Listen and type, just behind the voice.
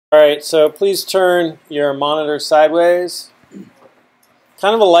Alright, so please turn your monitor sideways.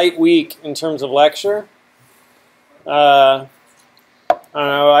 Kind of a light week in terms of lecture. I don't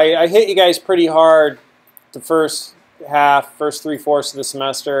know, I hit you guys pretty hard the first half, first 3/4 of the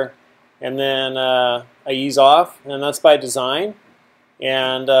semester, and then I ease off, and that's by design.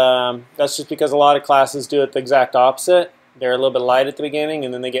 And that's just because a lot of classes do it the exact opposite. They're a little bit light at the beginning,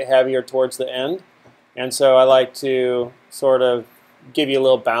 and then they get heavier towards the end. And so I like to sort of give you a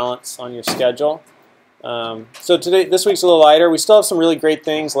little balance on your schedule. So this week's a little lighter. We still have some really great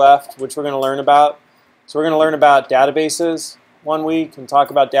things left, which we're going to learn about. So we're going to learn about databases one week and talk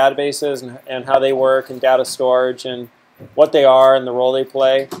about databases and how they work and data storage and what they are and the role they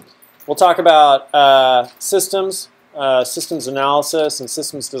play. We'll talk about systems analysis and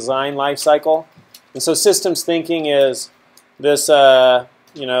systems design lifecycle. And so systems thinking is this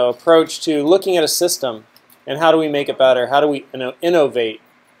approach to looking at a system and how do we make it better? How do we innovate?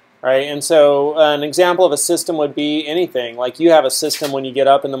 Right? And so an example of a system would be anything. Like you have a system when you get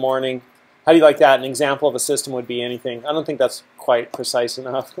up in the morning. How do you like that? An example of a system would be anything. I don't think that's quite precise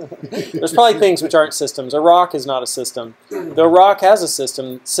enough. There's probably things which aren't systems. A rock is not a system. The rock has a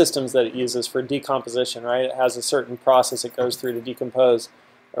systems that it uses for decomposition, right? It has a certain process it goes through to decompose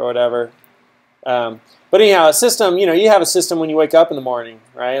or whatever. But anyhow, a system, you have a system when you wake up in the morning,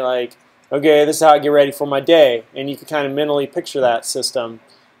 right? Like, okay, this is how I get ready for my day. And you can kind of mentally picture that system.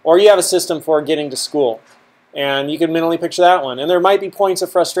 Or you have a system for getting to school. And you can mentally picture that one. And there might be points of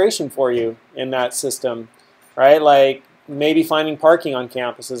frustration for you in that system, right? Like maybe finding parking on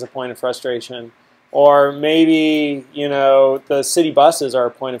campus is a point of frustration. Or maybe, the city buses are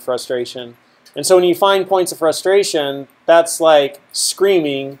a point of frustration. And so when you find points of frustration, that's like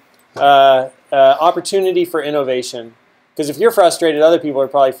screaming opportunity for innovation. Because if you're frustrated, other people are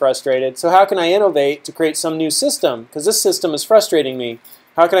probably frustrated. So how can I innovate to create some new system? Because this system is frustrating me.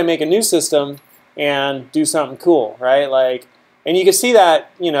 How can I make a new system and do something cool, right? And you can see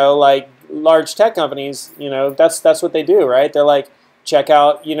that, like large tech companies, that's what they do, right? They're like, check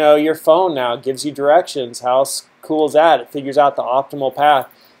out, your phone now gives you directions. How cool is that? It figures out the optimal path.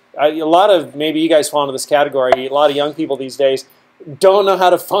 Maybe you guys fall into this category. A lot of young people these days don't know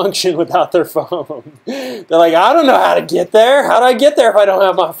how to function without their phone. They're like, I don't know how to get there. How do I get there if I don't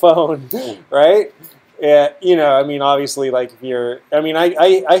have my phone, right? Yeah, obviously, like if you're,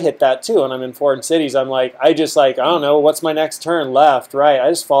 I hit that too when I'm in foreign cities. I'm like, I don't know, what's my next turn, left, right? I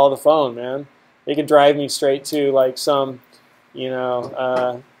just follow the phone, man. They could drive me straight to like some,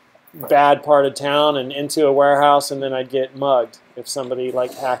 bad part of town and into a warehouse, and then I'd get mugged if somebody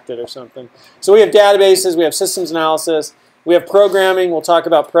like hacked it or something. So we have databases, we have systems analysis, we have programming. We'll talk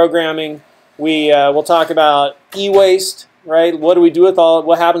about programming. We'll talk about e-waste. Right? What do we do with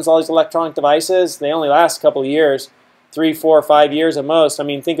what happens to all these electronic devices? They only last a couple of years, 3, 4, 5 years at most.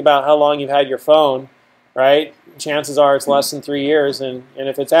 Think about how long you've had your phone, right? Chances are it's less than 3 years, and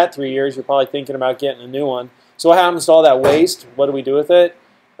if it's at 3 years, you're probably thinking about getting a new one. So what happens to all that waste? What do we do with it?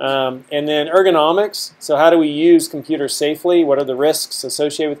 And then ergonomics. So how do we use computers safely? What are the risks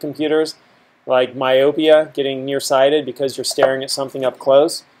associated with computers? Like myopia, getting nearsighted because you're staring at something up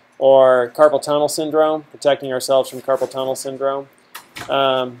close. Or carpal tunnel syndrome, protecting ourselves from carpal tunnel syndrome.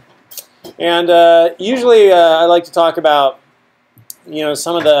 Usually I like to talk about,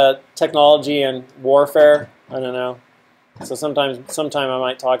 some of the technology and warfare. I don't know. So sometime I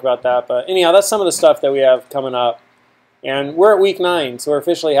might talk about that. But anyhow, that's some of the stuff that we have coming up. And we're at week 9, so we're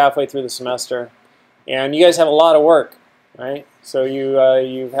officially halfway through the semester. And you guys have a lot of work, right? So you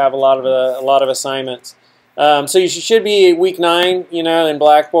have a lot of assignments. So you should be week 9, in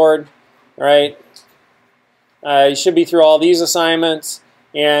Blackboard, right? You should be through all these assignments,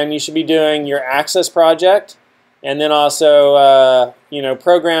 and you should be doing your Access project, and then also,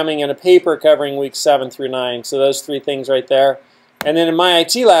 programming and a paper covering weeks 7 through 9. So those 3 things right there. And then in my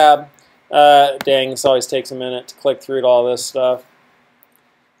IT lab, dang, this always takes a minute to click through to all this stuff.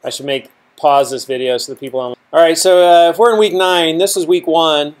 I should pause this video so the people on. All right, so if we're in week 9, this is week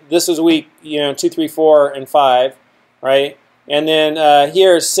 1. This is week 2, 3, 4, and 5, right? And then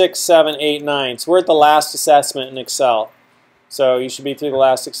here is 6, 7, 8, 9. So we're at the last assessment in Excel. So you should be through the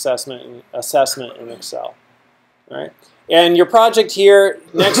last assessment in Excel, all right? And your project here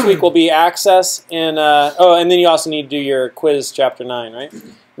next week will be Access, and and then you also need to do your quiz, Chapter 9, right?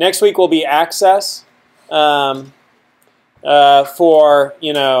 Next week will be Access for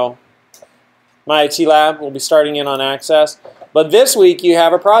my IT lab. Will be starting in on Access. But this week you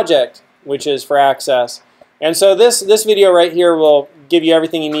have a project, which is for Access. And so this video right here will give you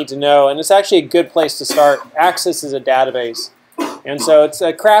everything you need to know. And it's actually a good place to start. Access is a database. And so it's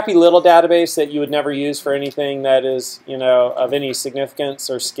a crappy little database that you would never use for anything that is, of any significance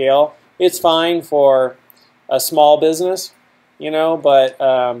or scale. It's fine for a small business, but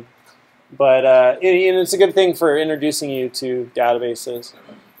it's a good thing for introducing you to databases.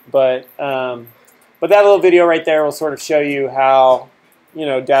 But that little video right there will sort of show you how,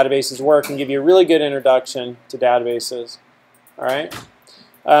 databases work and give you a really good introduction to databases. All right.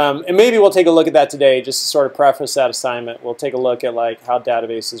 And maybe we'll take a look at that today, just to sort of preface that assignment. We'll take a look at how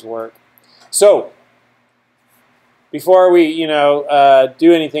databases work. So before we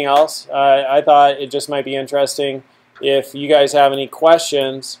do anything else, I thought it just might be interesting if you guys have any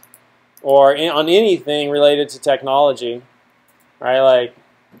questions or on anything related to technology, right? Like,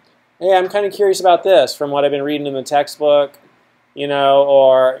 hey, I'm kind of curious about this from what I've been reading in the textbook,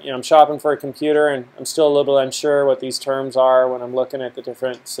 or I'm shopping for a computer and I'm still a little bit unsure what these terms are when I'm looking at the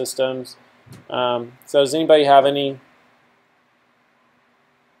different systems. So does anybody have any?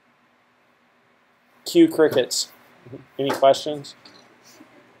 Cue crickets. Any questions?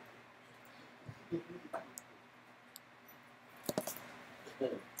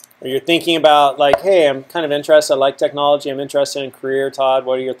 Or you're thinking about hey, I'm kind of interested, I like technology, I'm interested in career. Todd,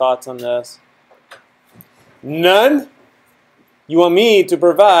 what are your thoughts on this? None? You want me to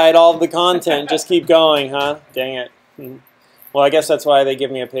provide all of the content, just keep going, huh? Dang it. Well, I guess that's why they give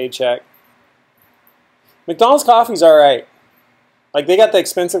me a paycheck. McDonald's coffee's all right. They got the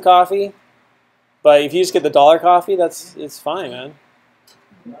expensive coffee, but if you just get the dollar coffee, it's fine, man.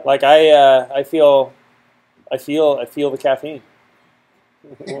 I feel the caffeine.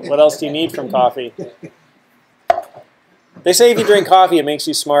 What else do you need from coffee? They say if you drink coffee, it makes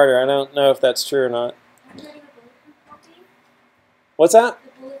you smarter. I don't know if that's true or not. What's that? The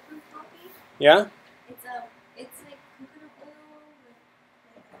bulletproof coffee. Yeah? It's like coconut oil with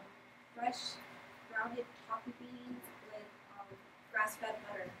fresh grounded coffee beans with grass-fed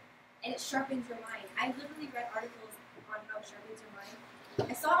butter, and it sharpens your mind. I literally read articles on how it sharpens your mind.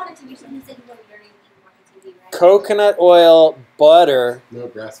 I saw it on a TV show. He said you won't learn anything watching TV, right? Coconut oil, butter, no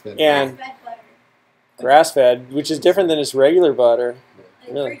grass-fed, and grass-fed butter. Grass-fed, which is different than just regular butter.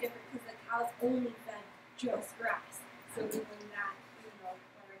 It's very different because the cows only fed just grass, so we learn that,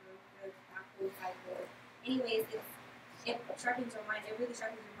 whatever the backbone cycle. Anyways, it sharpens your mind. It really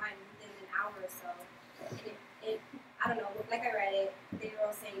sharpens your mind within an hour or so. And it I don't know. Like I read it, they were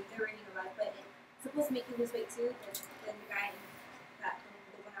all saying they're reading about it, but it's supposed to make you lose weight too. But the guy that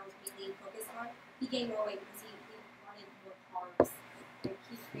the one I was mainly focused on, he gained more weight because he wanted more carbs. Like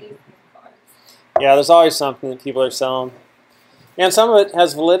he craved more carbs. Yeah, there's always something that people are selling, and some of it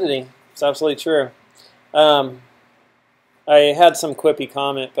has validity. It's absolutely true. I had some quippy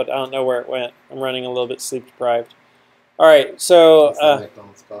comment, but I don't know where it went. I'm running a little bit sleep deprived. All right, so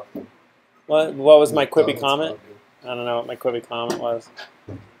what was my quippy comment? I don't know what my quippy comment was.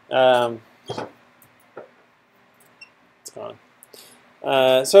 It's gone.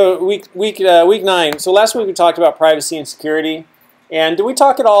 So week 9. So last week we talked about privacy and security, and did we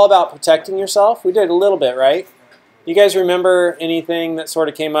talk at all about protecting yourself? We did a little bit, right? You guys remember anything that sort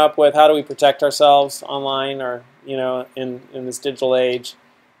of came up with how do we protect ourselves online or in this digital age?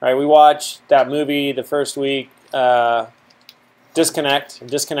 All right, we watched that movie the first week,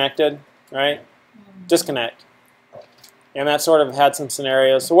 Disconnected, right? Disconnect. And that sort of had some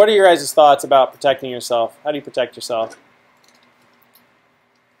scenarios. So what are your guys' thoughts about protecting yourself? How do you protect yourself?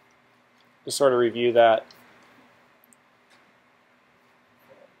 Just sort of review that.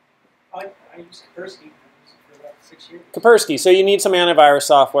 I use Kaspersky. For about 6 years. Kaspersky. So you need some antivirus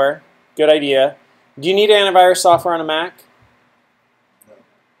software. Good idea. Do you need antivirus software on a Mac? No.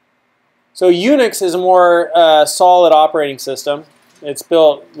 So Unix is a more solid operating system. It's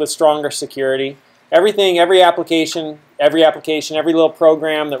built with stronger security. Everything, every application, every little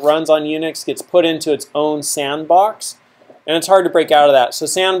program that runs on Unix gets put into its own sandbox, and it's hard to break out of that. So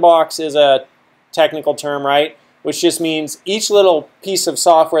sandbox is a technical term, right? Which just means each little piece of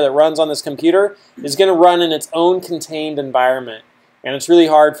software that runs on this computer is going to run in its own contained environment, and it's really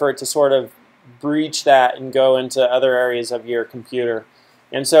hard for it to sort of breach that and go into other areas of your computer.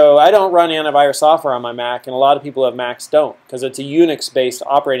 And so I don't run antivirus software on my Mac, and a lot of people who have Macs don't, because it's a Unix-based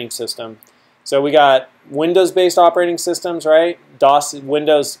operating system. So we got Windows-based operating systems, right?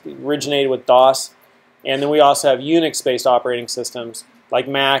 Windows originated with DOS, and then we also have Unix-based operating systems like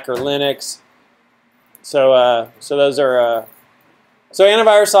Mac or Linux. So those are. So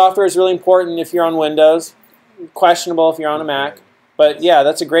antivirus software is really important if you're on Windows. Questionable if you're on a Mac. But yeah,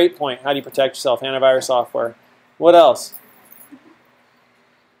 that's a great point. How do you protect yourself? Antivirus software. What else?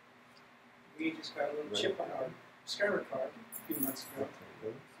 We just got a little chip on our Discover card a few months ago.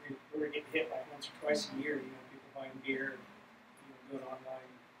 We were getting hit like once or twice a year. People buying beer, doing online,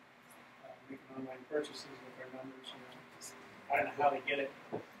 making online purchases with their numbers. You know, I don't know how they get it.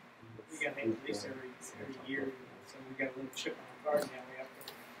 We got it at least every year. So we got a little chip on our card now. We have to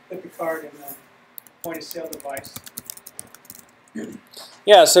put the card in the point of sale device.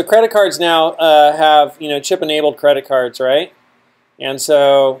 Yeah, so credit cards now have, you know, chip-enabled credit cards, right? And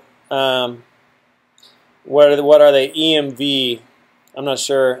so, what are they? EMV. I'm not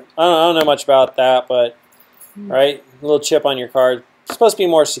sure. I don't know much about that, but right, a little chip on your card. It's supposed to be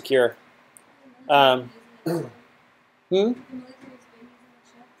more secure.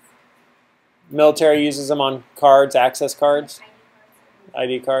 Military uses them on cards, access cards,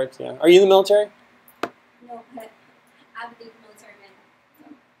 ID cards. Yeah. Are you in the military? No, but I would think military men.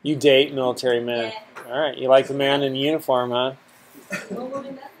 You date military men. Yeah. All right. You like the man in uniform, huh? No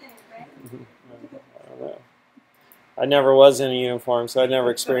woman doesn't, right? I don't know. I never was in a uniform, so I never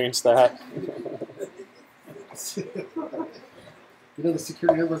experienced that. You know, the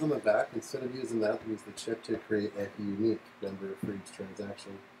security numbers on the back, instead of using that, use the chip to create like a unique number for each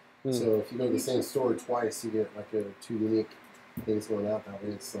transaction. So if you go to the same store twice, you get like two unique things going out. That way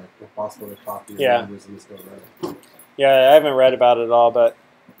it's like impossible to copy the numbers and just go around. Yeah, I haven't read about it at all, but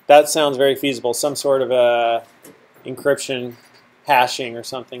that sounds very feasible. Some sort of encryption, hashing or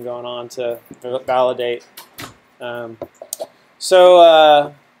something going on to validate.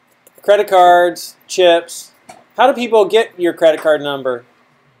 Credit cards, chips. How do people get your credit card number?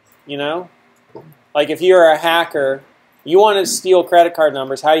 You know? Like if you're a hacker, you want to steal credit card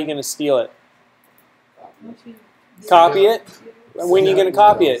numbers, how are you going to steal it? Copy it? When are you going to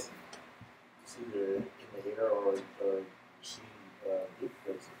copy it?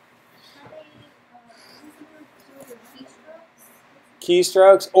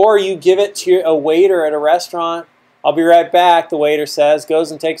 Keystrokes, or you give it to a waiter at a restaurant. I'll be right back, the waiter says,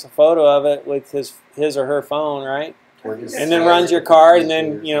 goes and takes a photo of it with his or her phone, right? And then runs your card, and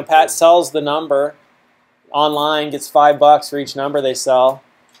then, you know, Pat sells the number online, gets $5 for each number they sell,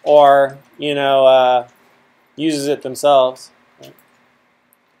 or, you know, uses it themselves.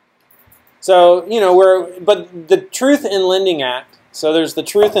 So, you know, but the Truth in Lending Act, so there's the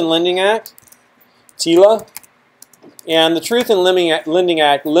Truth in Lending Act, TILA, and the Truth in Lending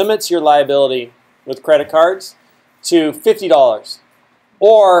Act limits your liability with credit cards to $50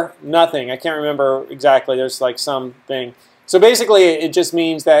 or nothing. I can't remember exactly. There's like something. So basically, it just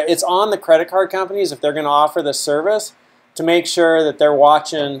means that it's on the credit card companies, if they're going to offer this service, to make sure that they're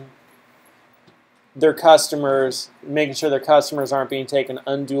watching their customers, making sure their customers aren't being taken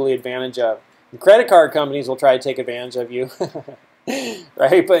unduly advantage of. The credit card companies will try to take advantage of you,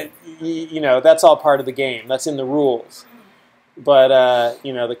 right? But you know, that's all part of the game. That's in the rules. But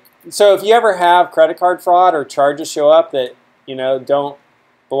you know, so if you ever have credit card fraud or charges show up that, you know, don't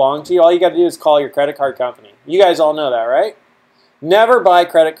belong to you, all you got to do is call your credit card company. You guys all know that, right? Never buy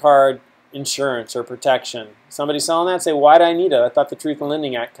credit card insurance or protection. Somebody selling that, say, why do I need it? I thought the Truth in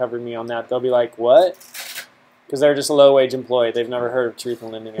Lending Act covered me on that. They'll be like, what? Because they're just a low-wage employee. They've never heard of Truth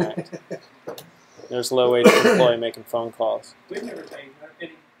in Lending Act. They're just a low-wage employee making phone calls. We've never paid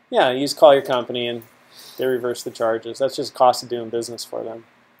any. Yeah, you just call your company and they reverse the charges. That's just cost of doing business for them.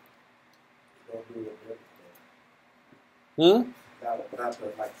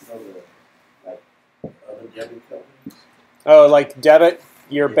 Oh, like debit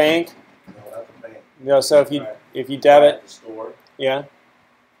your bank? No, not the bank. No, so if you debit, the store. yeah.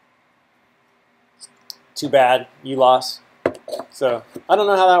 Too bad, you lost. So I don't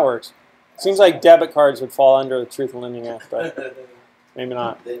know how that works. Seems like debit cards would fall under the Truth in Lending Act, but maybe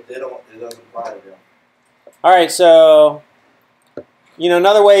not. They don't. It doesn't apply to them. All right, so you know,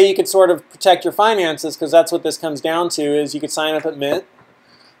 another way you could sort of protect your finances, because that's what this comes down to, is you could sign up at Mint,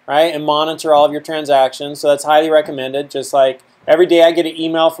 right, and monitor all of your transactions. So that's highly recommended. Just like every day I get an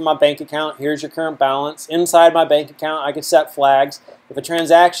email from my bank account, here's your current balance. Inside my bank account, I could set flags. If a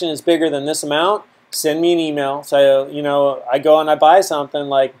transaction is bigger than this amount, send me an email. So, you know, I go and I buy something,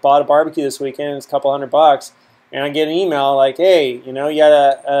 like bought a barbecue this weekend, it's a couple $100, and I get an email like, hey, you know, you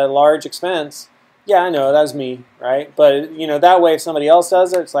had a large expense. Yeah, I know, that was me, right? But, you know, that way if somebody else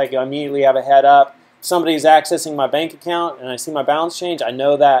does it, it's like I immediately have a head up. If somebody's accessing my bank account and I see my balance change, I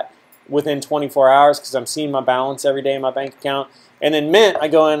know that within 24 hours because I'm seeing my balance every day in my bank account. And then Mint, I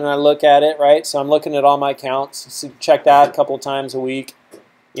go in and I look at it, right? So I'm looking at all my accounts, so check that a couple of times a week,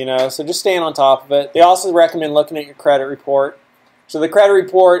 you know, so just staying on top of it. They also recommend looking at your credit report. So the credit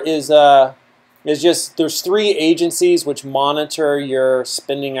report is just, there's 3 agencies which monitor your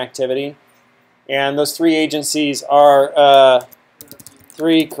spending activity. And those 3 agencies are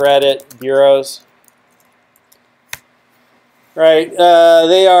 3 credit bureaus. Right,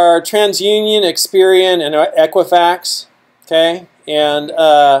 they are TransUnion, Experian, and Equifax. Okay, And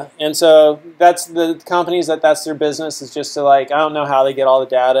so that's the companies that's their business, is just to, like, I don't know how they get all the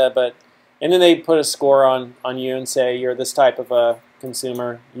data, but and then they put a score on you and say you're this type of a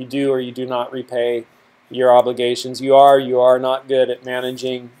consumer. You do or you do not repay your obligations. You are not good at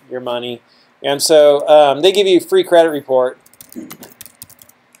managing your money. And so they give you a free credit report.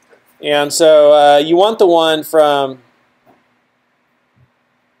 And so you want the one from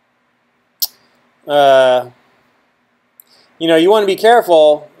you know, you want to be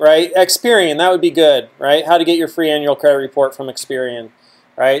careful, right? Experian, that would be good, right? How to get your free annual credit report from Experian,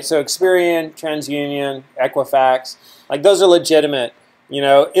 right? So Experian, TransUnion, Equifax, like those are legitimate. You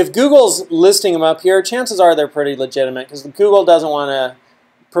know, if Google's listing them up here, chances are they're pretty legitimate, because Google doesn't want to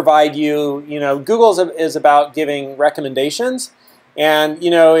provide you, you know, Google is about giving recommendations. And, you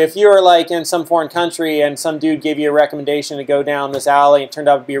know, if you're like in some foreign country and some dude gave you a recommendation to go down this alley, it turned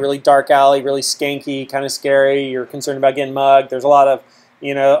out to be a really dark alley, really skanky, kind of scary, you're concerned about getting mugged, there's a lot of,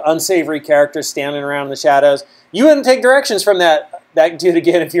 you know, unsavory characters standing around in the shadows, you wouldn't take directions from that dude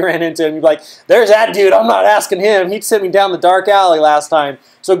again if you ran into him. You'd be like, there's that dude, I'm not asking him, he sent me down the dark alley last time.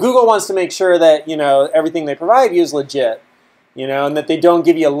 So Google wants to make sure that, you know, everything they provide you is legit, you know, and that they don't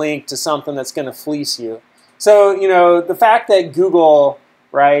give you a link to something that's going to fleece you. So, you know, the fact that Google,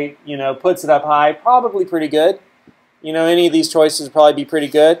 right, you know, puts it up high, probably pretty good. You know, any of these choices would probably be pretty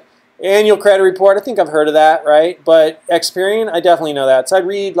good. Annual credit report, I think I've heard of that, right? But Experian, I definitely know that. So I'd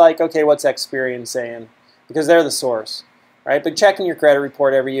read, like, okay, what's Experian saying? Because they're the source, right? But checking your credit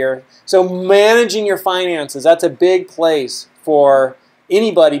report every year. So managing your finances, that's a big place for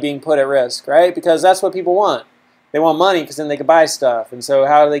anybody being put at risk, right? Because that's what people want. They want money because then they can buy stuff. And so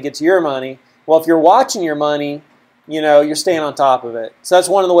how do they get to your money? Well, if you're watching your money, you know, you're staying on top of it. So that's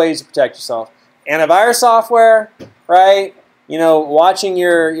one of the ways to protect yourself. Antivirus software, right? You know, watching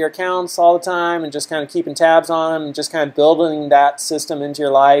your accounts all the time and just kind of keeping tabs on them and just kind of building that system into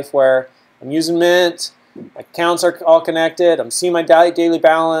your life where I'm using Mint, my accounts are all connected, I'm seeing my daily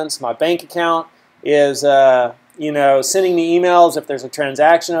balance, my bank account is, you know, sending me emails if there's a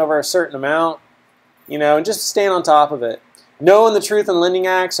transaction over a certain amount, you know, and just staying on top of it. Knowing the Truth in Lending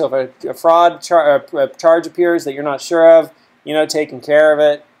Act, so if a fraud charge appears that you're not sure of, you know, taking care of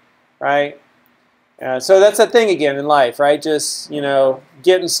it, right? So that's the thing again in life, right? Just, you know,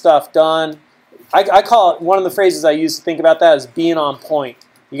 getting stuff done. I call it, one of the phrases I use to think about that is being on point.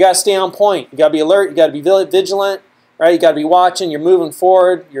 You got to stay on point. You got to be alert. You got to be vigilant, right? You got to be watching. You're moving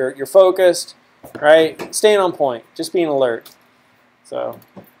forward. You're focused, right? Staying on point. Just being alert. So,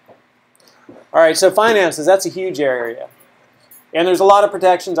 all right. So finances, that's a huge area. And there's a lot of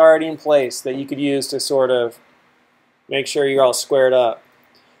protections already in place that you could use to sort of make sure you're all squared up.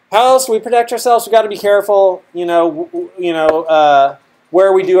 How else do we protect ourselves? We've got to be careful, where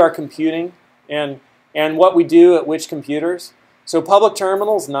we do our computing and what we do at which computers. So public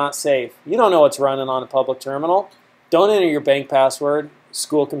terminals, not safe. You don't know what's running on a public terminal. Don't enter your bank password,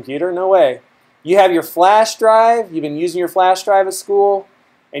 school computer, no way. You have your flash drive, you've been using your flash drive at school,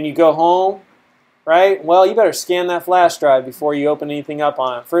 and you go home, right? Well, you better scan that flash drive before you open anything up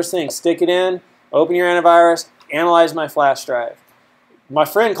on it. First thing, stick it in, open your antivirus, analyze my flash drive. My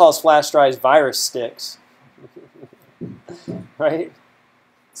friend calls flash drives virus sticks, right?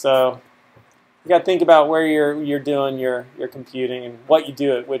 So you got to think about where you're doing your computing and what you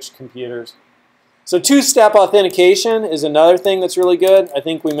do at which computers. So two-step authentication is another thing that's really good. I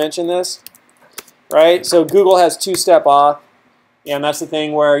think we mentioned this, right? So Google has two-step auth. And that's the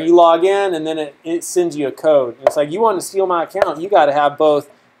thing where you log in and then it sends you a code. It's like, you want to steal my account, you got to have both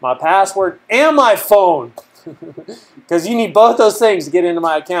my password and my phone. Because you need both those things to get into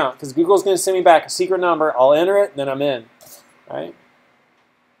my account. Because Google's going to send me back a secret number, I'll enter it, then I'm in. Right?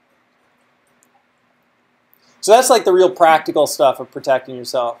 So that's like the real practical stuff of protecting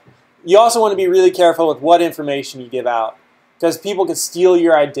yourself. You also want to be really careful with what information you give out. Because people can steal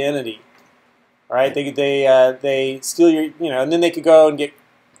your identity. Right? They steal your, and then they could go and get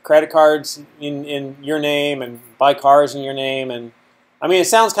credit cards in your name and buy cars in your name. And I mean, it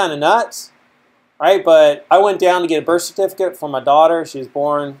sounds kind of nuts, right? But I went down to get a birth certificate for my daughter. She was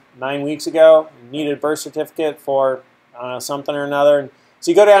born 9 weeks ago and needed a birth certificate for, I don't know, something or another. And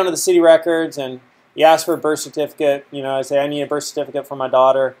so you go down to the city records and you ask for a birth certificate. I say, I need a birth certificate for my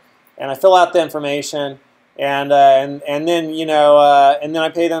daughter. And I fill out the information. And then and then I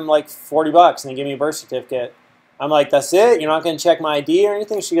pay them like $40 and they give me a birth certificate. I'm like, that's it? You're not going to check my ID or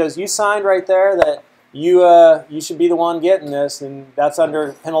anything? She goes, you signed right there that you should be the one getting this, and that's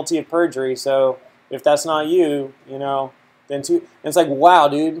under penalty of perjury. So if that's not you, then too. And it's like, wow,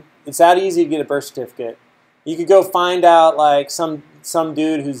 dude, it's that easy to get a birth certificate. You could go find out like some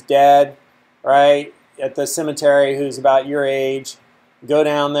dude who's dead, right? at the cemetery who's about your age. Go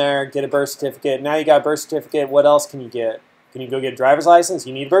down there, get a birth certificate. Now you got a birth certificate. What else can you get? Can you go get a driver's license?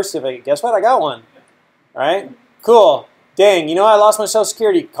 You need a birth certificate. Guess what? I got one. All right? Cool. Dang, you know I lost my social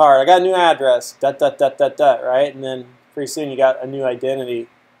security card. I got a new address. Right? And then pretty soon you got a new identity.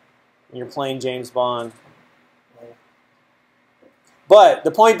 And you're playing James Bond. But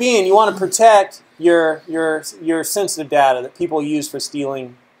the point being, you want to protect your sensitive data that people use for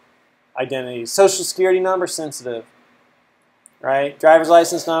stealing identities. Social security number, sensitive. Right? Driver's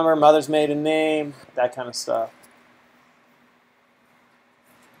license number, mother's maiden name, that kind of stuff.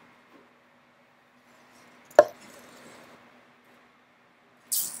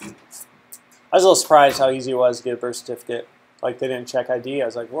 I was a little surprised how easy it was to get a birth certificate. Like they didn't check ID. I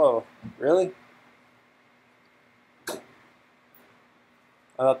was like, whoa, really? I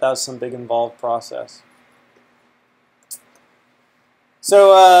thought that was some big involved process.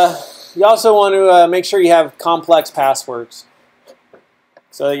 So you also want to make sure you have complex passwords.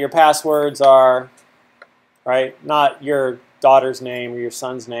 So that your passwords are, right, not your daughter's name or your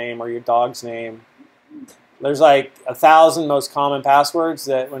son's name or your dog's name. There's like 1,000 most common passwords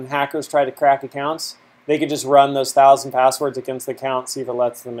that when hackers try to crack accounts, they could just run those 1,000 passwords against the account, see if it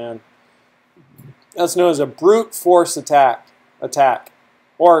lets them in. That's known as a brute force attack,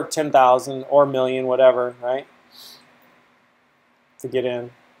 or 10,000 or a million, whatever, right, to get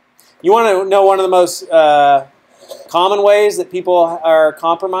in. You want to know one of the most common ways that people are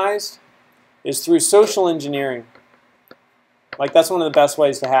compromised is through social engineering. Like that's one of the best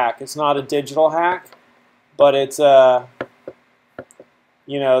ways to hack. It's not a digital hack, but it's you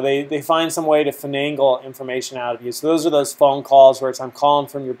know, they find some way to finagle information out of you. So those are those phone calls where it's I'm calling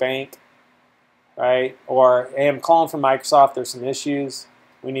from your bank, right? Or hey, I'm calling from Microsoft. There's some issues.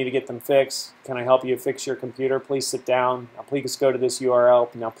 We need to get them fixed. Can I help you fix your computer? Please sit down. Now please go to this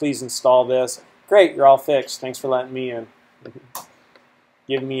URL. Now please install this. Great, you're all fixed. Thanks for letting me in.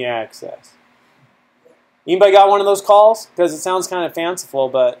 Give me access. Anybody got one of those calls? Because it sounds kind of fanciful,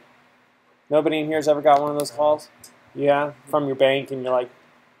 but nobody in here has ever got one of those calls? Yeah, from your bank, and you're like,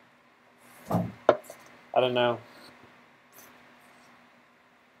 I don't know.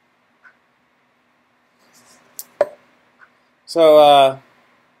 So,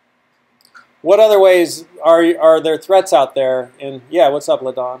 what other ways are there threats out there? And yeah, what's up,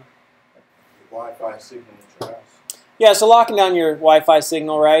 LaDon? Wi-Fi signal at your house. Yeah, so locking down your Wi-Fi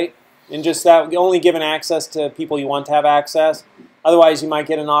signal, right? And just that, only giving access to people you want to have access. Otherwise, you might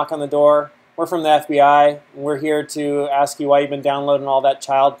get a knock on the door. We're from the FBI, and we're here to ask you why you've been downloading all that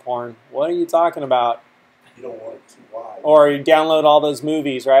child porn. What are you talking about? You don't want it too wide. Or you download all those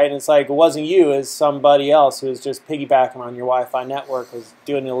movies, right? And it's like, it wasn't you, it's somebody else who was just piggybacking on your Wi-Fi network, was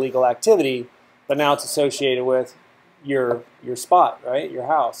doing illegal activity, but now it's associated with your spot, right? Your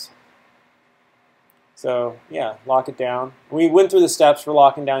house. So, yeah, lock it down. We went through the steps for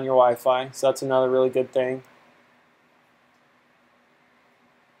locking down your Wi-Fi, so that's another really good thing.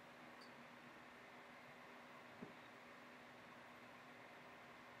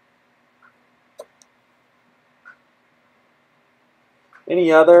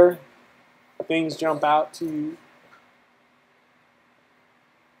 Any other things jump out to you?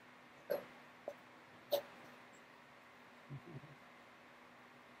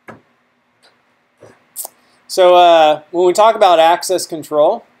 So when we talk about access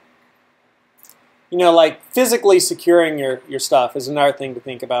control, you know, like physically securing your stuff is another thing to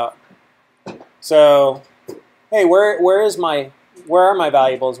think about. So, hey, where are my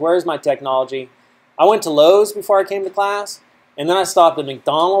valuables? Where is my technology? I went to Lowe's before I came to class, and then I stopped at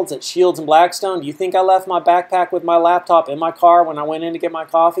McDonald's, at Shields and Blackstone. Do you think I left my backpack with my laptop in my car when I went in to get my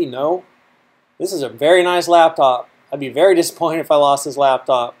coffee? No. This is a very nice laptop. I'd be very disappointed if I lost this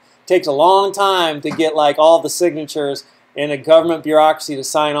laptop. It takes a long time to get like all the signatures in a government bureaucracy to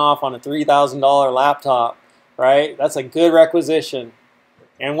sign off on a $3,000 laptop, right? That's a good requisition.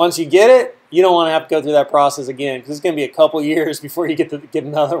 And once you get it, you don't want to have to go through that process again, because it's going to be a couple years before you get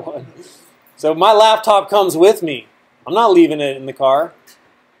another one. So my laptop comes with me. I'm not leaving it in the car.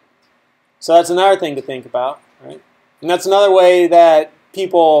 So that's another thing to think about, right? And that's another way that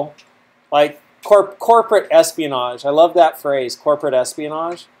people, like corporate espionage. I love that phrase, corporate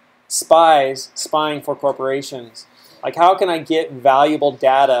espionage. Spies spying for corporations. Like, how can I get valuable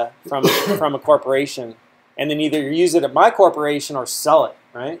data from a corporation and then either use it at my corporation or sell it,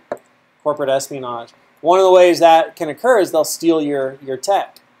 right? Corporate espionage. One of the ways that can occur is they'll steal your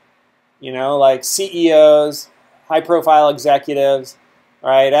tech. You know, like CEOs, high-profile executives,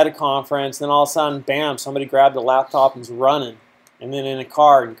 right, at a conference, then all of a sudden, bam, somebody grabbed a laptop and is running, and then in a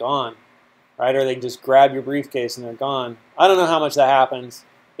car and gone, right? Or they just grab your briefcase and they're gone. I don't know how much that happens.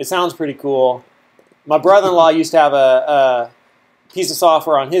 It sounds pretty cool. My brother-in-law used to have a piece of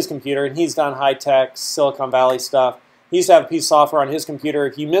software on his computer, and he's done high-tech Silicon Valley stuff. He used to have a piece of software on his computer.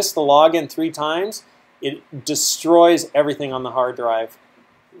 If you miss the login 3 times, it destroys everything on the hard drive.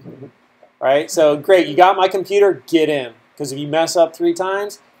 Right? So great, you got my computer, get in. Because if you mess up 3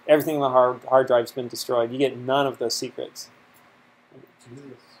 times, everything on the hard drive's been destroyed. You get none of those secrets.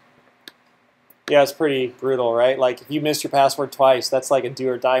 Yeah, it's pretty brutal, right? Like, if you miss your password twice, that's like a do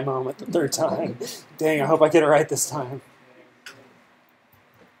or die moment the 3rd time. Dang, I hope I get it right this time.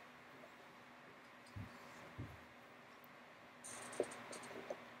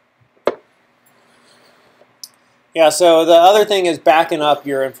 Yeah, so the other thing is backing up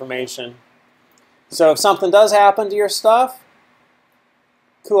your information. So if something does happen to your stuff,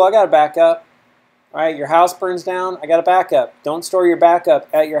 cool, I got a backup. All right, your house burns down, I got a backup. Don't store your backup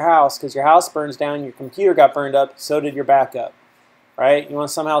at your house because your house burns down, your computer got burned up, so did your backup. Right? You want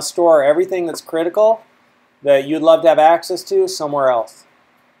to somehow store everything that's critical that you'd love to have access to somewhere else.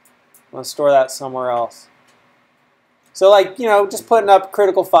 You want to store that somewhere else. So like, you know, just putting up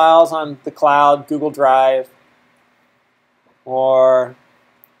critical files on the cloud, Google Drive, or,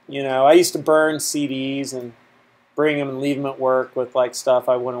 you know, I used to burn CDs and bring them and leave them at work with like stuff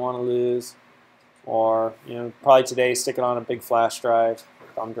I wouldn't want to lose. Or, you know, probably today stick it on a big flash drive,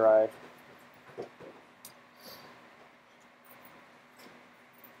 thumb drive.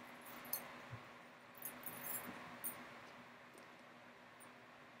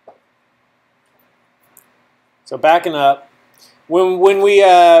 So backing up, when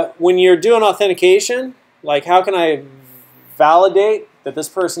you're doing authentication, like how can I validate that this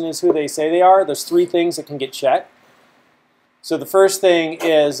person is who they say they are? There's 3 things that can get checked. So the first thing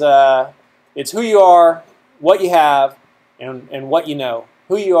is it's who you are, what you have, and what you know.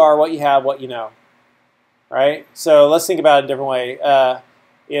 Who you are, what you have, what you know. Right? So let's think about it a different way.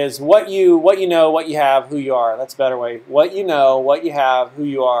 Is what you know, what you have, who you are. That's a better way. What you know, what you have, who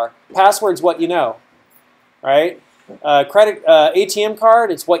you are. Password's what you know. Right? ATM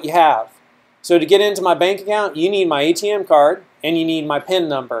card, it's what you have. So to get into my bank account, you need my ATM card and you need my PIN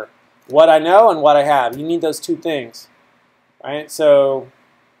number. What I know and what I have. You need those 2 things. Right? So,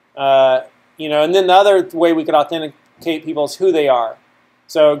 you know, and then the other way we could authenticate people is who they are.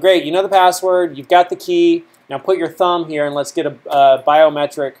 So great, you know the password, you've got the key. Now put your thumb here and let's get a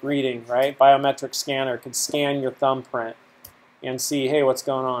biometric reading, right? Biometric scanner could scan your thumbprint and see, hey, what's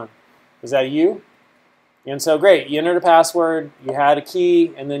going on? Is that you? And so great, you entered a password, you had a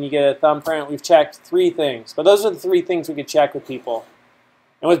key, and then you get a thumbprint. We've checked 3 things. But those are the 3 things we could check with people.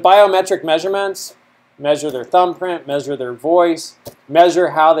 And with biometric measurements, measure their thumbprint, measure their voice,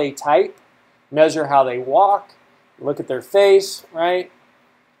 measure how they type, measure how they walk, look at their face, right?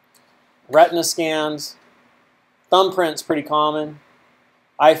 Retina scans. Thumbprint's pretty common.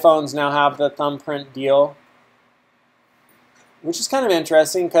 iPhones now have the thumbprint deal, which is kind of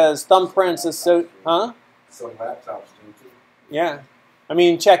interesting because thumbprints is so, huh? Some laptops do too. Yeah. I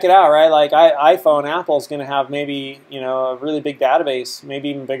mean, check it out, right? Like iPhone, Apple's going to have maybe, you know, a really big database, maybe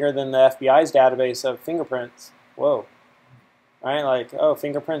even bigger than the FBI's database of fingerprints. Whoa. Right? Like, oh,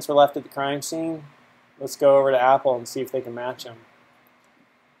 fingerprints were left at the crime scene. Let's go over to Apple and see if they can match them.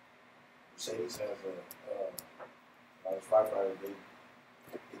 Mercedes has a firefighter.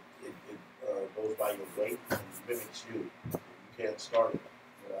 It goes by your weight and mimics you. You can't start it.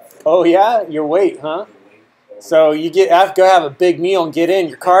 Oh yeah, your weight, huh? So you go have a big meal and get in.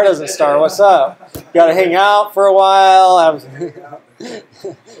 Your car doesn't start. What's up? You got to hang out for a while. Do a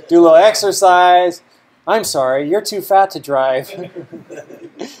little exercise. I'm sorry, you're too fat to drive.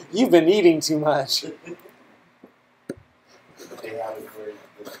 You've been eating too much. They have it where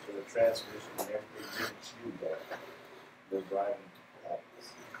the transmission and everything mimics you that you're driving happens.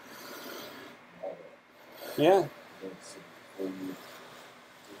 Yeah.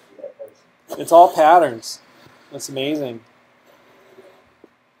 It's all patterns. That's amazing.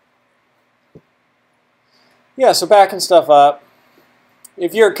 Yeah, so backing stuff up.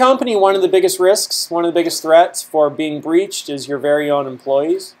 If you're a company, one of the biggest risks, one of the biggest threats for being breached is your very own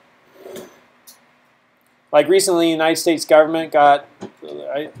employees. Like recently, the United States government got,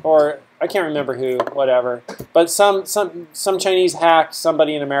 or I can't remember who, whatever, but some Chinese hacked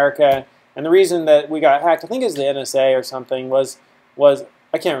somebody in America, and the reason that we got hacked, I think it was the NSA or something, was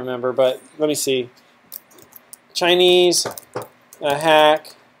I can't remember, but let me see. Chinese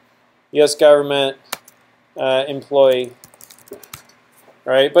hack, U.S. government employee,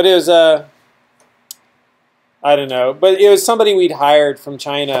 right? But it was I don't know, but it was somebody we'd hired from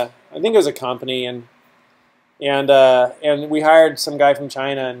China. I think it was a company, and we hired some guy from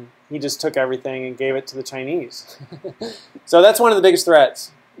China, and he just took everything and gave it to the Chinese. So that's one of the biggest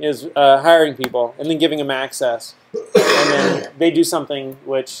threats is hiring people and then giving them access, and then they do something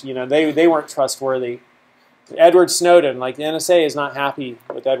which they weren't trustworthy. Edward Snowden, like the NSA is not happy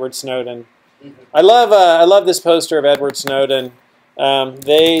with Edward Snowden. I love this poster of Edward Snowden.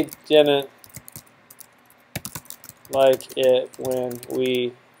 They didn't like it when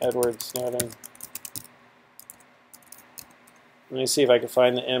we Edward Snowden. Let me see if I can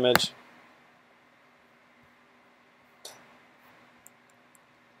find the image.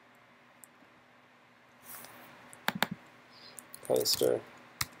 Poster.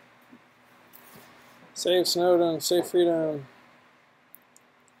 Save Snowden, save freedom.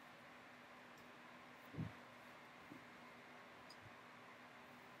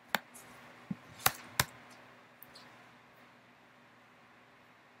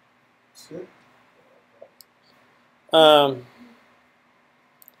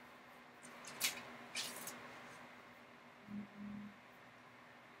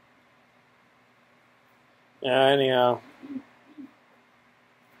 Yeah, anyhow.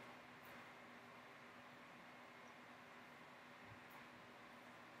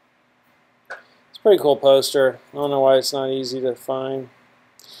 It's a pretty cool poster. I don't know why it's not easy to find.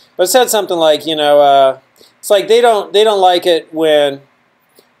 But it said something like, it's like they don't like it when,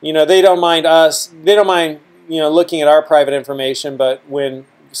 they don't mind us, they don't mind, looking at our private information, but when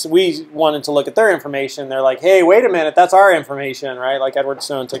we wanted to look at their information, they're like, hey, wait a minute, that's our information, right? Like Edward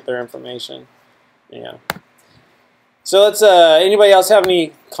Snowden took their information. Yeah. So let's, anybody else have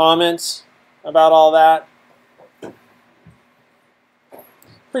any comments about all that?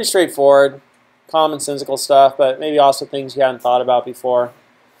 Pretty straightforward, commonsensical stuff, but maybe also things you hadn't thought about before.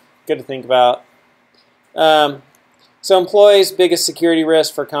 Good to think about. So employees, biggest security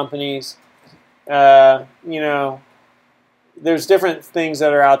risk for companies. There's different things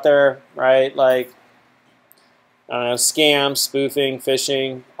that are out there, right? Like, I don't know, scams, spoofing,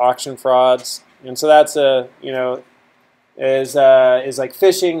 phishing, auction frauds. And so that's is like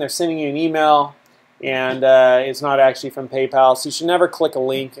phishing. They're sending you an email, and it's not actually from PayPal. So you should never click a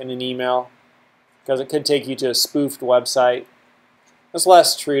link in an email because it could take you to a spoofed website. That's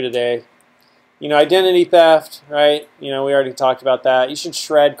less true today. Identity theft, right? We already talked about that. You should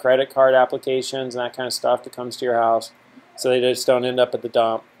shred credit card applications and that kind of stuff that comes to your house so they just don't end up at the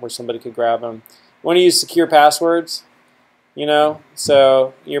dump where somebody could grab them. You want to use secure passwords,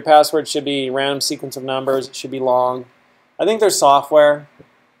 so your password should be a random sequence of numbers. It should be long. I think there's software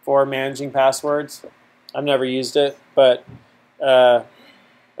for managing passwords. I've never used it, but a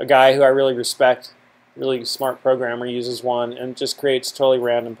guy who I really respect, really smart programmer, uses one and just creates totally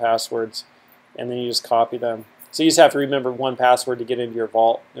random passwords, and then you just copy them. So you just have to remember one password to get into your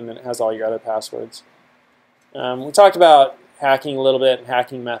vault, and then it has all your other passwords. We talked about hacking a little bit and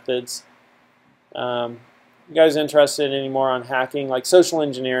hacking methods. You guys interested any more on hacking? Like social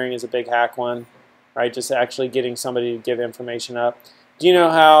engineering is a big hack one, right? Just actually getting somebody to give information up. Do you know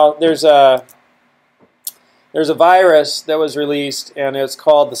how there's a virus that was released, and it's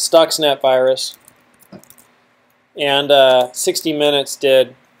called the Stuxnet virus, and 60 Minutes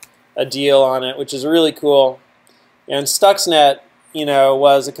did a deal on it, which is really cool. And Stuxnet,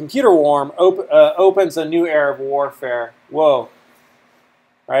 was a computer worm opens a new era of warfare. Whoa,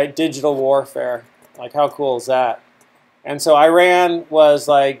 right? Digital warfare. Like, how cool is that? And so Iran was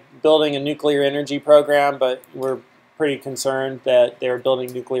like building a nuclear energy program, but we're pretty concerned that they're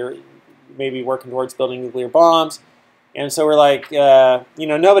building nuclear, maybe working towards building nuclear bombs. And so we're like,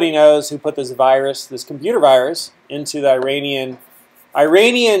 nobody knows who put this virus, this computer virus, into the Iranian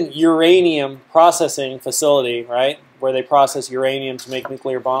uranium processing facility, right, where they process uranium to make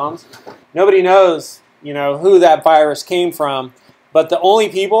nuclear bombs. Nobody knows, who that virus came from, but the only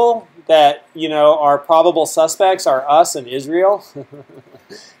people that, are probable suspects are us and Israel.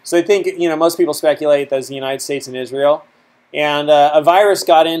 So I think, most people speculate that it's the United States and Israel. And a virus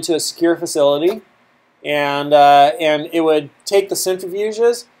got into a secure facility, and it would take the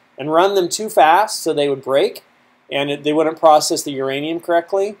centrifuges and run them too fast so they would break, and they wouldn't process the uranium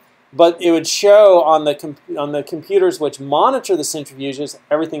correctly. But it would show on the computers which monitor the centrifuges,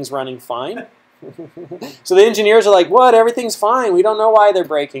 everything's running fine. So the engineers are like, what? Everything's fine. We don't know why they're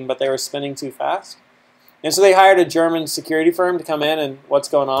breaking, but they were spinning too fast. And so they hired a German security firm to come in and what's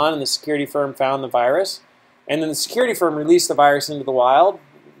going on, and the security firm found the virus. And then the security firm released the virus into the wild.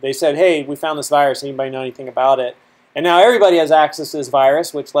 They said, hey, we found this virus. Anybody know anything about it? And now everybody has access to this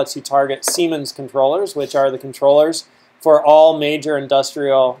virus, which lets you target Siemens controllers, which are the controllers for all major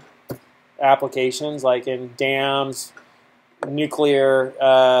industrial applications, like in dams, nuclear,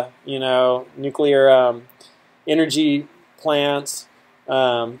 energy plants,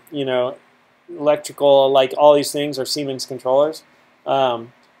 electrical, like all these things are Siemens controllers.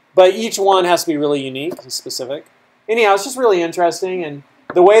 but each one has to be really unique and specific. Anyhow, it's just really interesting, and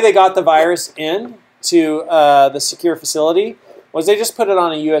the way they got the virus in to the secure facility was they just put it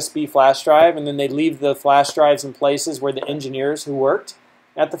on a USB flash drive, and then they'd leave the flash drives in places where the engineers who worked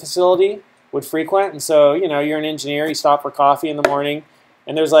at the facility would frequent. And so, you know, you're an engineer, you stop for coffee in the morning,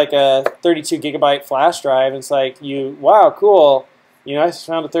 and there's like a 32 gigabyte flash drive, and it's like, wow, cool. You know, I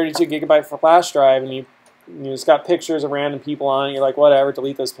found a 32 gigabyte flash drive, and it's got pictures of random people on it. You're like, whatever,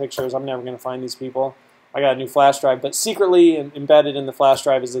 delete those pictures. I'm never going to find these people. I got a new flash drive. But secretly embedded in the flash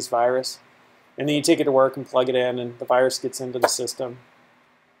drive is this virus. And then you take it to work and plug it in, and the virus gets into the system.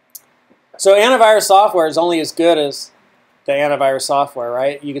 So antivirus software is only as good as the antivirus software,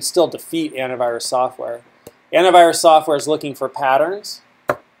 right? You can still defeat antivirus software. Antivirus software is looking for patterns.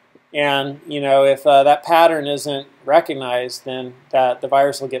 And, you know, if that pattern isn't recognized, then the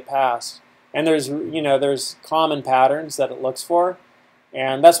virus will get passed. And there's common patterns that it looks for.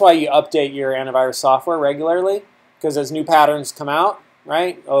 And that's why you update your antivirus software regularly, because as new patterns come out,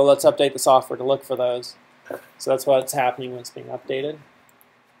 right? Oh, let's update the software to look for those. So that's what's happening when it's being updated.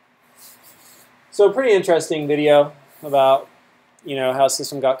 So a pretty interesting video about, you know, how a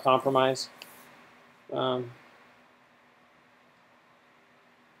system got compromised. So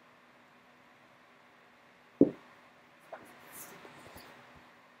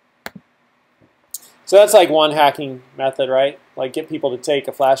that's like one hacking method, right? Like get people to take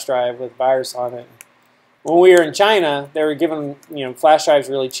a flash drive with a virus on it. When we were in China, they were giving, you know, flash drives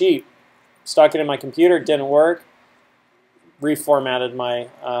really cheap. Stuck it in my computer, it didn't work. Reformatted my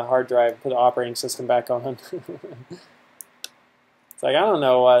hard drive, put the operating system back on. It's like, I don't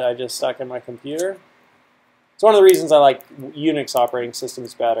know what I just stuck in my computer. It's one of the reasons I like Unix operating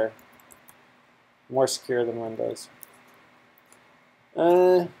systems better. More secure than Windows.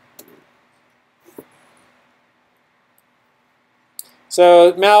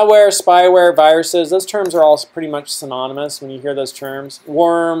 So malware, spyware, viruses, those terms are all pretty much synonymous when you hear those terms.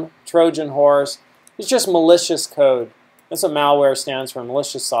 Worm, Trojan horse, it's just malicious code. That's what malware stands for,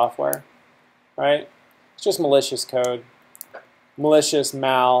 malicious software, right? It's just malicious code. Malicious,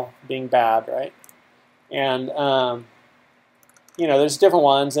 mal, being bad, right? And, you know, there's different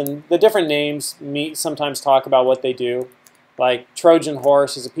ones, and the different names sometimes talk about what they do. Like Trojan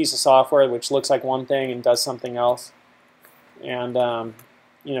horse is a piece of software which looks like one thing and does something else. And,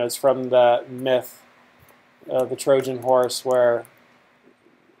 you know, it's from the myth of the Trojan horse, where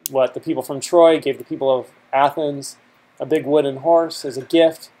the people from Troy gave the people of Athens a big wooden horse as a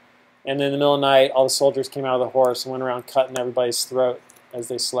gift, and then in the middle of the night, all the soldiers came out of the horse and went around cutting everybody's throat as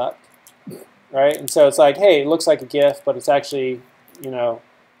they slept, right? And so it's like, hey, it looks like a gift, but it's actually, you know,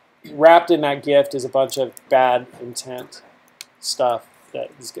 wrapped in that gift is a bunch of bad intent stuff that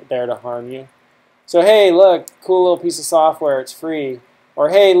is there to harm you. So, hey, look, cool little piece of software, it's free. Or,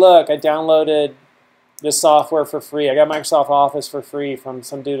 hey, look, I downloaded this software for free. I got Microsoft Office for free from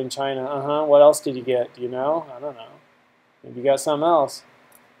some dude in China. What else did you get? Do you know? I don't know. Maybe you got something else,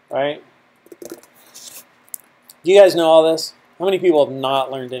 right? Do you guys know all this? How many people have not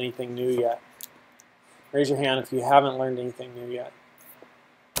learned anything new yet? Raise your hand if you haven't learned anything new yet.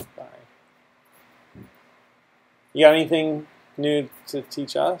 Sorry. You got anything new to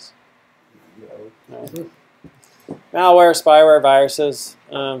teach us? No. Malware, spyware, viruses,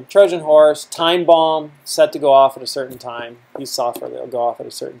 Trojan horse, time bomb, set to go off at a certain time. These software, they'll go off at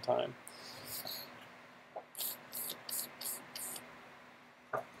a certain time.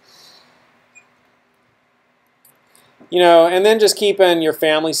 You know, and then just keeping your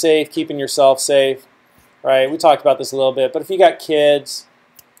family safe, keeping yourself safe, right? We talked about this a little bit, but if you got kids,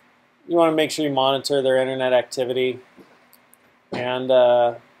 you want to make sure you monitor their internet activity, and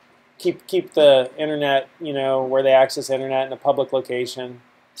keep the internet, you know, where they access internet in a public location,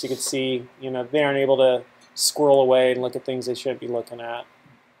 so you can see, you know, they aren't able to squirrel away and look at things they shouldn't be looking at.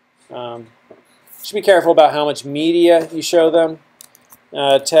 Should be careful about how much media you show them.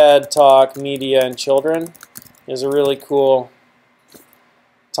 TED Talk, Media and Children is a really cool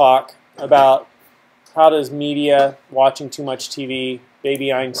talk about how does media, watching too much TV,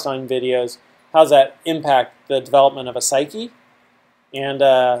 Baby Einstein videos, how does that impact the development of a psyche? And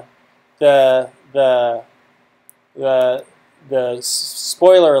the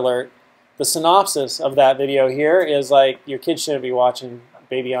spoiler alert, the synopsis of that video here is like, your kids shouldn't be watching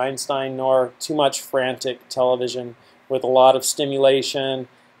Baby Einstein nor too much frantic television with a lot of stimulation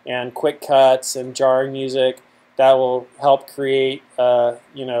and quick cuts and jarring music. That will help create,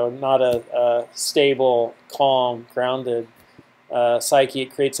 you know, not a stable, calm, grounded psyche.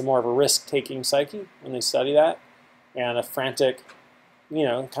 It creates a more of a risk-taking psyche when they study that, and a frantic, you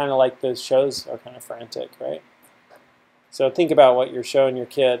know, kind of like the shows are kind of frantic, right? So think about what you're showing your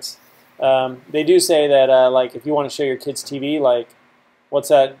kids. They do say that like if you want to show your kids TV, like what's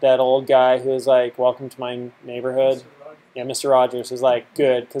that old guy who's like, welcome to my neighborhood? Yeah, Mr. Rogers is like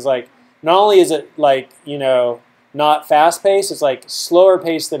good because like not only is it like, you know, not fast paced, it's like slower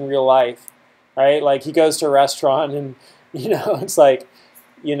paced than real life, right? Like he goes to a restaurant and, you know, it's like,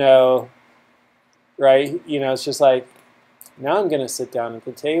 you know, right? You know, it's just like, now I'm going to sit down at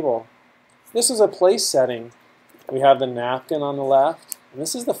the table. This is a place setting. We have the napkin on the left, and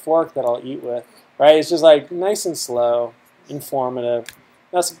this is the fork that I'll eat with, right? It's just like nice and slow, informative.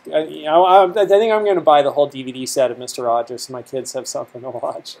 That's, you know, I think I'm going to buy the whole DVD set of Mr. Rogers so my kids have something to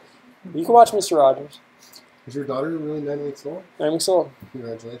watch. You can watch Mr. Rogers. Is your daughter really 9 weeks old? 9 weeks old.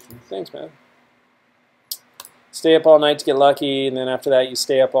 Congratulations. Thanks, man. Stay up all night to get lucky, and then after that you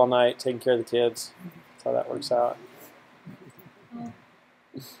stay up all night taking care of the kids. That's how that works out.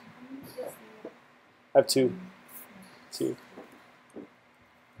 I have two.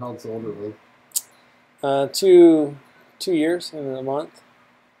 How old's the older one? 2 years and a month.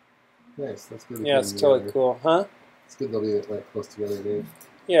 Nice, that's good. Yeah, it's totally cool, huh? It's good they'll be like close together again.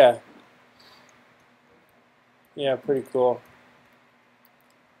 Yeah. Yeah, pretty cool.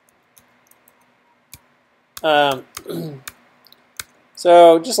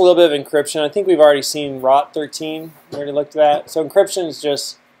 So just a little bit of encryption. I think we've already seen ROT13. We already looked at that. So encryption is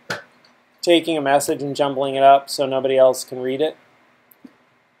just taking a message and jumbling it up so nobody else can read it.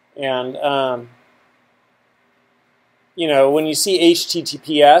 And you know, when you see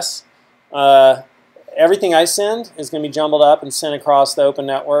HTTPS, everything I send is going to be jumbled up and sent across the open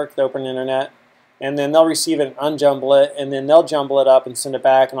network, the open internet. And then they'll receive it and unjumble it, and then they'll jumble it up and send it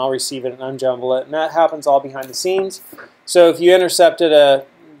back, and I'll receive it and unjumble it. And that happens all behind the scenes. So if you intercepted a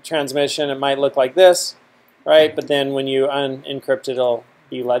transmission, it might look like this, right? But then when you unencrypt it, it'll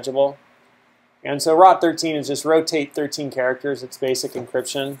be legible. And so ROT13 is just rotate 13 characters. It's basic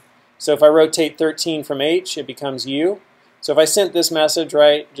encryption. So if I rotate 13 from H, it becomes U. So if I sent this message,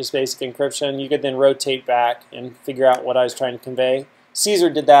 right, just basic encryption, you could then rotate back and figure out what I was trying to convey. Caesar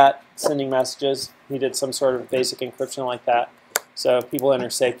did that, sending messages. He did some sort of basic encryption like that. So if people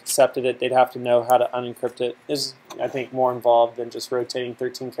intercepted it, they'd have to know how to unencrypt it. This is, I think, more involved than just rotating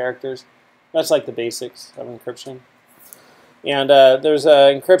 13 characters. That's like the basics of encryption. And there's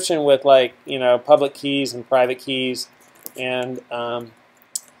encryption with, like, you know, public keys and private keys. And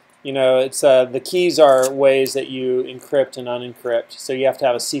you know, it's the keys are ways that you encrypt and unencrypt. So you have to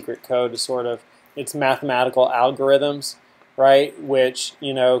have a secret code to sort of, it's mathematical algorithms, right, which,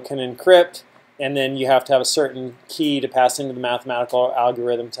 you know, can encrypt, and then you have to have a certain key to pass into the mathematical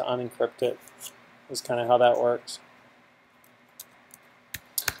algorithm to unencrypt it. That's kind of how that works.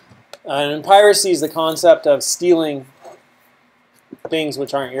 And piracy is the concept of stealing things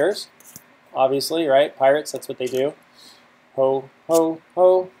which aren't yours, obviously, right? Pirates, that's what they do. Ho, ho,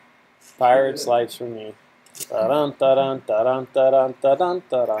 ho. Pirates' life's for me. Da-dun, da-dun, da-dun, da-dun, da-dun,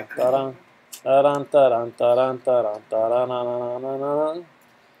 da-dun, da-dun. Da-dun, da-dun, da-dun, da-dun, da-dun,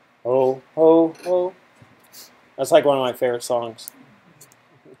 ho, ho, ho. That's like one of my favorite songs.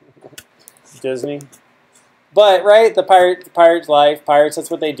 Disney. But, right, the pirate's life, pirates, that's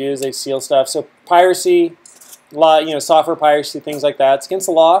what they do, is they steal stuff. So piracy, you know, software piracy, things like that, it's against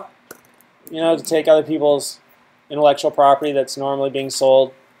the law, you know, to take other people's intellectual property that's normally being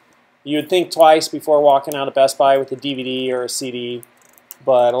sold. You would think twice before walking out of Best Buy with a DVD or a CD.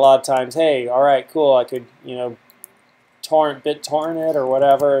 But a lot of times, hey, all right, cool, I could, you know, BitTorrent it or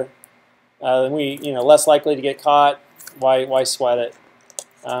whatever. You know, less likely to get caught. Why sweat it?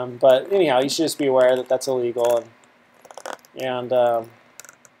 But anyhow, you should just be aware that that's illegal, and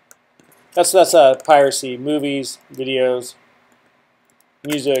that's piracy: movies, videos,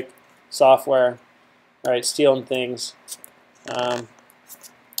 music, software, right? Stealing things.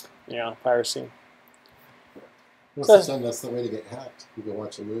 Yeah, piracy. Most of the time, that's the way to get hacked. You go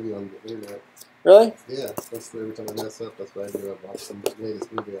watch a movie on the internet. Really? Yeah, that's every time I mess up, that's what I do. I watch some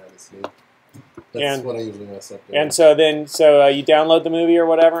latest movie I haven't seen. That's what I usually mess up doing. And so you download the movie or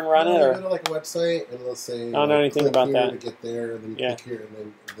whatever and run it, or you go to like a website and they'll say, I don't know anything about here that. To get there, and then you click here, and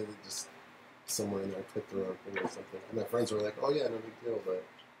then it just somewhere in there, click the wrong thing or something. And my friends were like, "Oh yeah, no big deal," but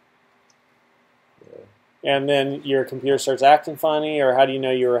yeah. And then your computer starts acting funny, or how do you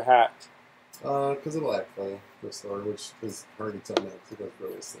know you were hacked? Because it'll act funny, which is hard to tell now because it goes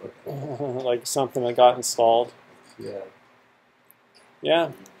really slow. Like something that got installed. Yeah.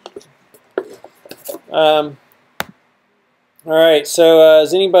 Yeah. All right. So,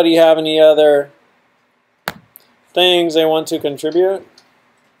 does anybody have any other things they want to contribute?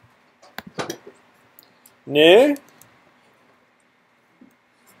 No.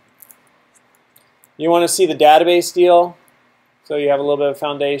 You want to see the database deal? so you have a little bit of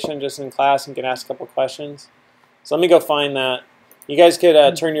foundation just in class and can ask a couple questions. So let me go find that. You guys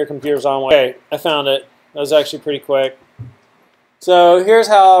could turn your computers on. Okay, I found it. That was actually pretty quick. So here's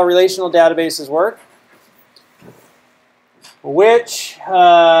how relational databases work. Which,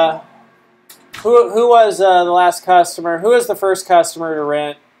 who was the last customer? Who was the first customer to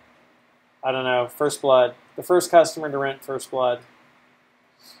rent, I don't know, First Blood? The first customer to rent First Blood.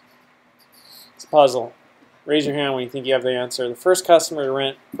 It's a puzzle. Raise your hand when you think you have the answer. The first customer to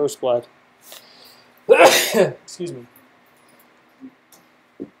rent First Blood. Excuse me.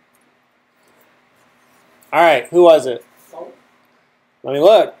 All right, who was it? Let me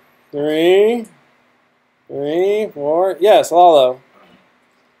look. 3, 4. Yes, Lalo. All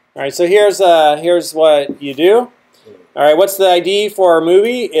right, so here's what you do. All right, what's the ID for a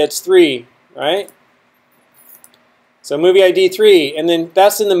movie? It's 3, right? So movie ID 3, and then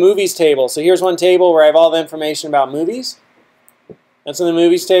that's in the movies table. So here's one table where I have all the information about movies. That's in the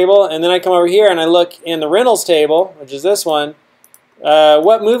movies table, and then I come over here and I look in the rentals table, which is this one.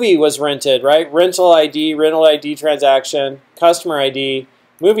 What movie was rented, right? Rental ID transaction, customer ID,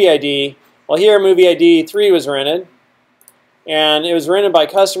 movie ID. Well, here movie ID 3 was rented, and it was rented by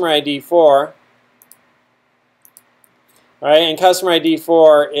customer ID 4. Right, and customer ID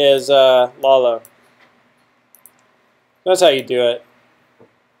 4 is Lalo. That's how you do it.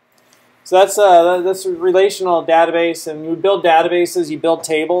 So that's a relational database, and you build databases, you build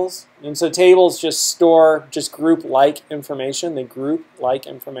tables, and so tables just group-like information. They group-like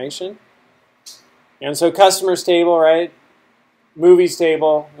information. And so customers table, right? Movies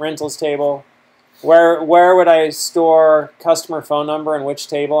table, rentals table. Where would I store customer phone number in which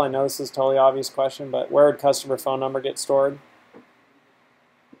table? I know this is a totally obvious question, but where would customer phone number get stored?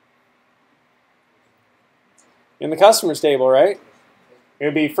 In the customers table, right? It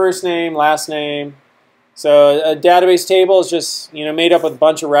would be first name, last name. So a database table is just made up with a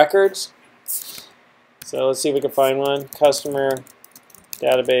bunch of records. So let's see if we can find one. Customer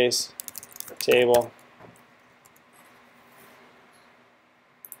database table.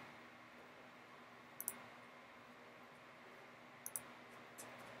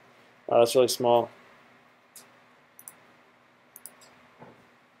 Oh, that's really small.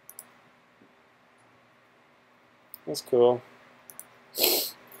 That's cool.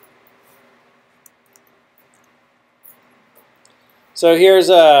 So here's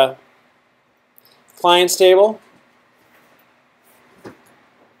a clients table.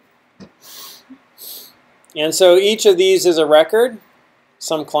 And so each of these is a record,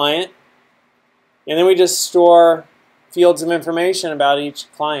 some client. And then we just store fields of information about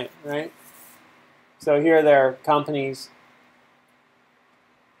each client, right? So here are their companies.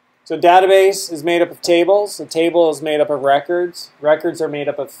 So database is made up of tables. A table is made up of records. Records are made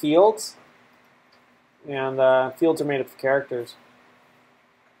up of fields. And fields are made up of characters.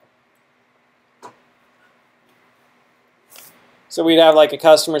 So we'd have like a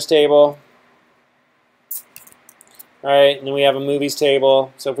customers table. Right, and then we have a movies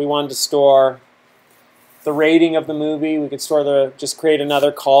table. So if we wanted to store the rating of the movie, we could just create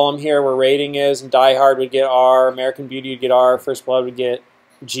another column here where rating is, and Die Hard would get R, American Beauty would get R, First Blood would get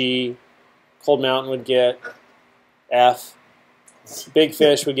G, Cold Mountain would get F, Big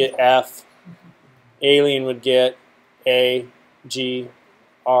Fish would get F, Alien would get A, G,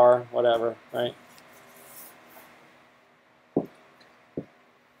 R, whatever, right?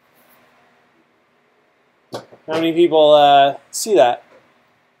 How many people see that?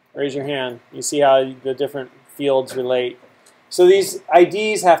 Raise your hand. You see how the different fields relate. So these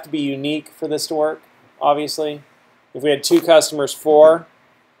IDs have to be unique for this to work, obviously. If we had 2 customers, 4,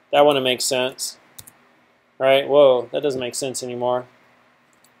 that wouldn't make sense. Right? Whoa, that doesn't make sense anymore.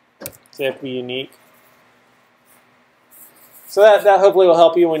 So they have to be unique. So that hopefully will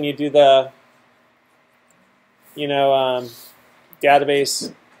help you when you do the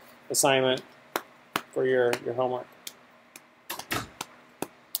database assignment for your homework.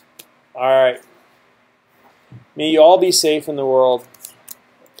 All right. May you all be safe in the world.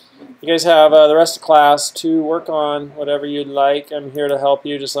 You guys have the rest of class to work on whatever you'd like. I'm here to help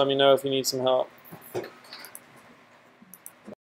you. Just let me know if you need some help.